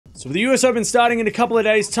So with the US Open starting in a couple of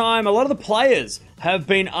days' time, a lot of the players have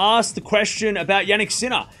been asked the question about Jannik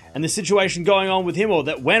Sinner and the situation going on with him, or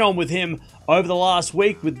that went on with him over the last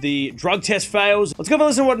week with the drug test fails. Let's go have a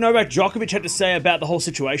listen to what Novak Djokovic had to say about the whole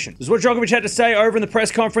situation. This is what Djokovic had to say over in the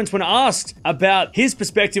press conference when asked about his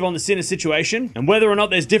perspective on the Sinner situation and whether or not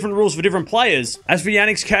there's different rules for different players. As for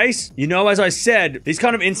Jannik's case, you know, as I said, these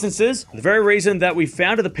kind of instances are the very reason that we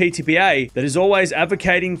founded the PTPA, that is always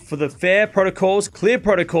advocating for the fair protocols, clear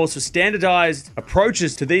protocols for standardized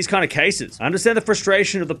approaches to these kind of cases. I understand the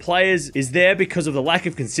frustration of the players is there because of the lack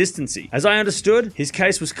of consistency. As I understood, his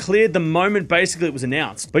case was cleared the moment basically it was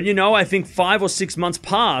announced. But you know, I think 5 or 6 months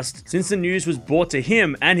passed since the news was brought to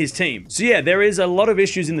him and his team. So yeah, there is a lot of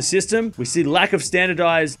issues in the system. We see lack of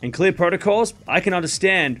standardized and clear protocols. I can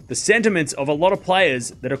understand the sentiments of a lot of players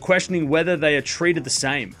that are questioning whether they are treated the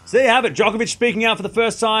same. So there you have it, Djokovic speaking out for the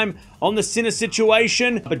first time on the Sinner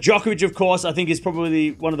situation. But Djokovic, of course, I think is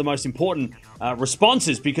probably one of the most important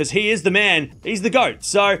responses, because he is the man, he's the GOAT.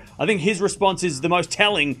 So I think his response is the most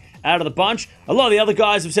telling out of the bunch. A lot of the other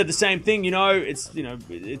guys have said the same thing.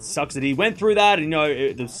 It sucks that he went through that, and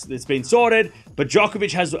it's been sorted. But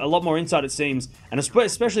Djokovic has a lot more insight, it seems, and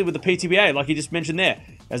especially with the PTPA, like he just mentioned there,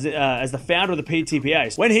 as the founder of the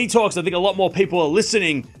PTPA. When he talks, I think a lot more people are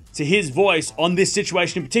listening to his voice on this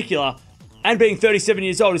situation in particular. And being 37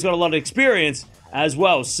 years old, he's got a lot of experience as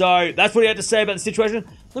well. So that's what he had to say about the situation.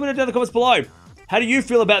 Let me know down in the comments below. How do you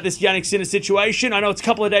feel about this Jannik Sinner situation? I know it's a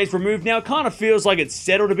couple of days removed now. It kind of feels like it's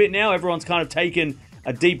settled a bit now. Everyone's kind of taken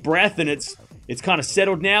a deep breath, and it's kind of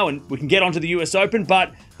settled now, and we can get onto the US Open.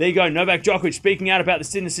 But there you go, Novak Djokovic speaking out about the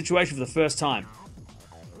Sinner situation for the first time.